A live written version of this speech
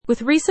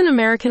With recent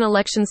American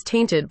elections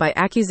tainted by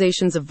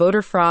accusations of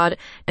voter fraud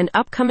and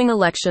upcoming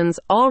elections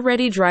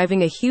already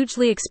driving a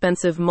hugely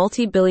expensive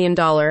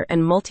multi-billion-dollar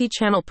and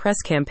multi-channel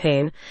press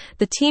campaign,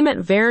 the team at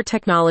Vare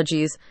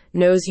Technologies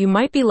knows you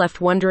might be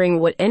left wondering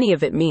what any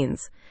of it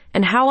means,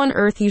 and how on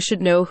earth you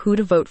should know who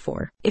to vote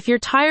for. If you're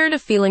tired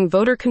of feeling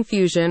voter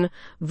confusion,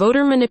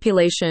 voter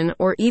manipulation,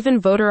 or even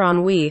voter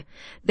ennui,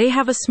 they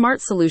have a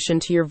smart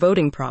solution to your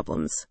voting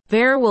problems.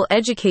 Vare will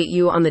educate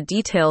you on the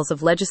details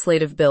of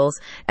legislative bills,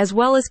 as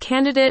well as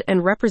candidate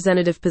and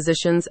representative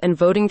positions and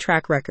voting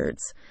track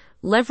records.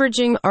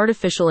 Leveraging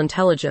artificial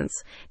intelligence,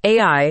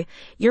 AI,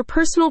 your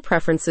personal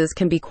preferences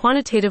can be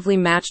quantitatively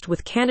matched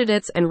with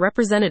candidates and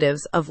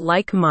representatives of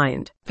like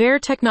mind. Vare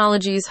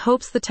Technologies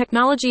hopes the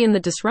technology in the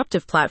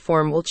disruptive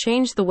platform will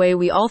change the way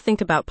we all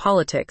think about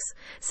politics,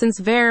 since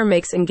Vare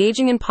makes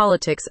engaging in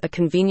politics a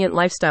convenient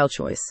lifestyle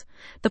choice.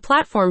 The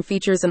platform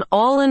features an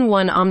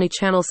all-in-one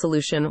omni-channel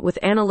solution with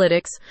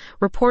analytics,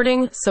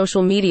 reporting,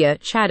 social media,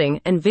 chatting,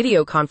 and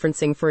video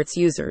conferencing for its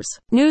users.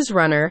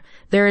 Newsrunner,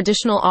 their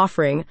additional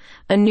offering,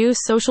 a new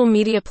social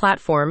media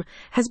platform,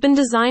 has been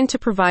designed to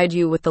provide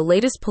you with the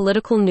latest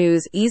political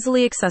news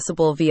easily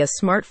accessible via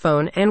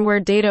smartphone and where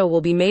data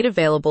will be made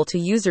available to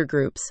user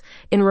groups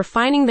in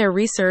refining their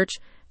research,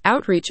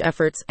 outreach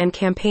efforts, and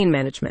campaign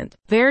management.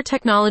 Vare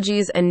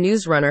Technologies and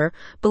Newsrunner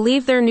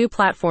believe their new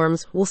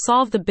platforms will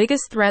solve the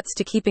biggest threats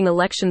to keeping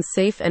elections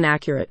safe and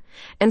accurate,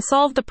 and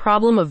solve the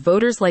problem of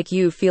voters like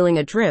you feeling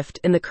adrift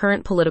in the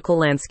current political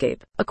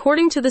landscape.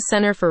 According to the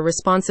Center for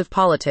Responsive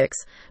Politics,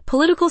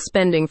 political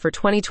spending for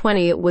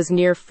 2020 was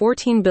near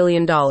 $14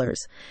 billion,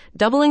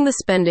 doubling the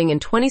spending in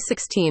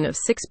 2016 of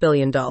 $6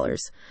 billion.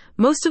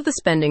 Most of the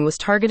spending was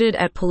targeted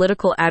at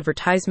political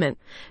advertisement,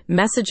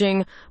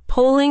 messaging,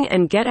 polling,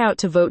 and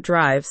get-out-to-vote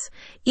drives.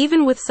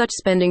 Even with such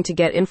spending to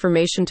get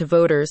information to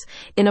voters,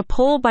 in a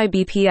poll by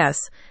BPS,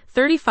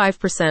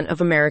 35%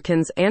 of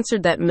Americans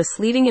answered that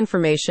misleading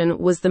information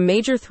was the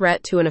major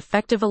threat to an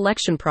effective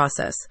election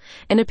process,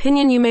 an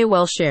opinion you may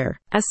well share.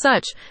 As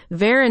such,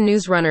 Vare and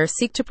Newsrunner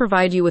seek to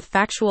provide you with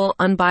factual,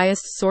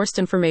 unbiased, sourced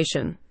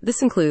information.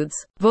 This includes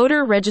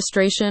voter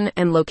registration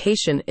and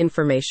location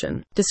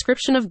information,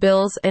 description of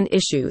bills and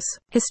issues,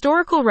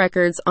 historical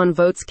records on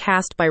votes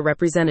cast by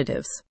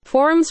representatives,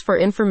 forums for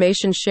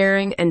information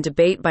sharing and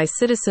debate by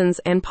citizens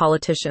and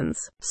politicians,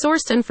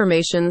 sourced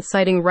information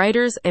citing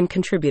writers and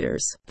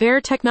contributors.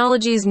 Vare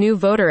Technologies' new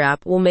voter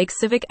app will make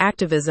civic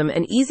activism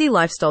an easy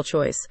lifestyle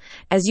choice,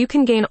 as you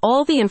can gain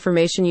all the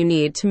information you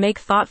need to make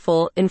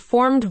thoughtful,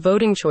 informed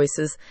voting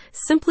choices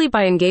simply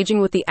by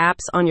engaging with the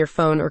apps on your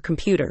phone or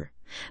computer.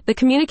 The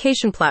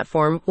communication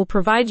platform will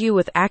provide you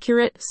with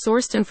accurate,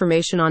 sourced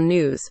information on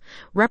news,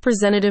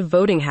 representative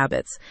voting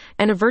habits,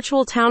 and a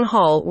virtual town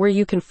hall where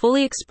you can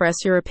fully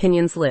express your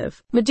opinions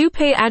live.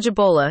 Modupe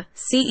Ajibola,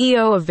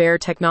 CEO of Vare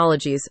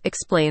Technologies,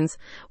 explains,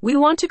 "We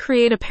want to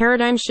create a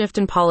paradigm shift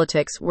in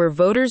politics where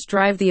voters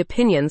drive the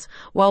opinions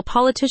while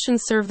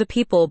politicians serve the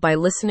people by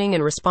listening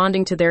and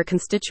responding to their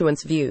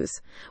constituents' views.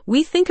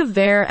 We think of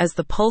Vare as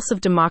the pulse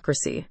of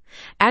democracy."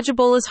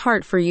 Ajibola's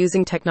heart for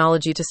using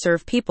technology to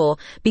serve people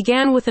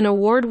began with an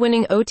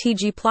award-winning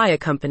OTG Playa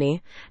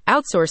company,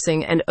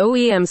 outsourcing and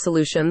OEM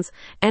solutions,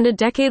 and a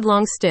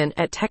decade-long stint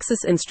at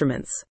Texas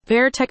Instruments.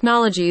 Vare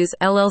Technologies,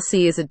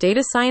 LLC is a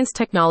data science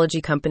technology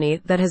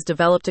company that has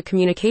developed a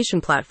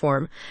communication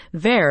platform,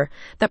 Vare,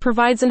 that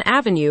provides an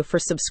avenue for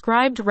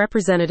subscribed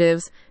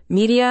representatives,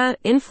 media,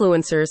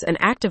 influencers, and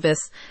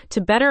activists to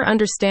better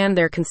understand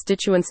their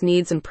constituents'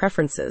 needs and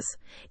preferences.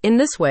 In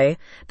this way,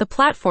 the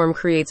platform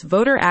creates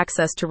voter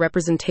access to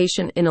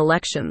representation in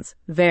elections,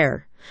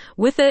 Vare.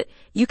 With it,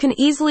 you can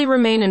easily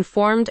remain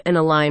informed and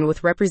align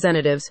with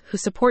representatives who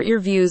support your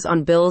views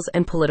on bills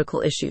and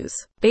political issues.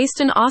 Based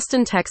in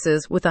Austin,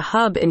 Texas, with a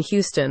hub in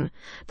Houston,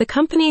 the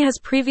company has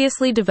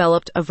previously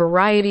developed a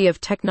variety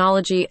of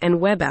technology and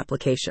web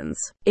applications.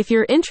 If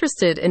you're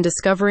interested in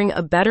discovering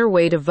a better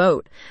way to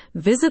vote,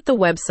 visit the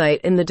website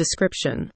in the description.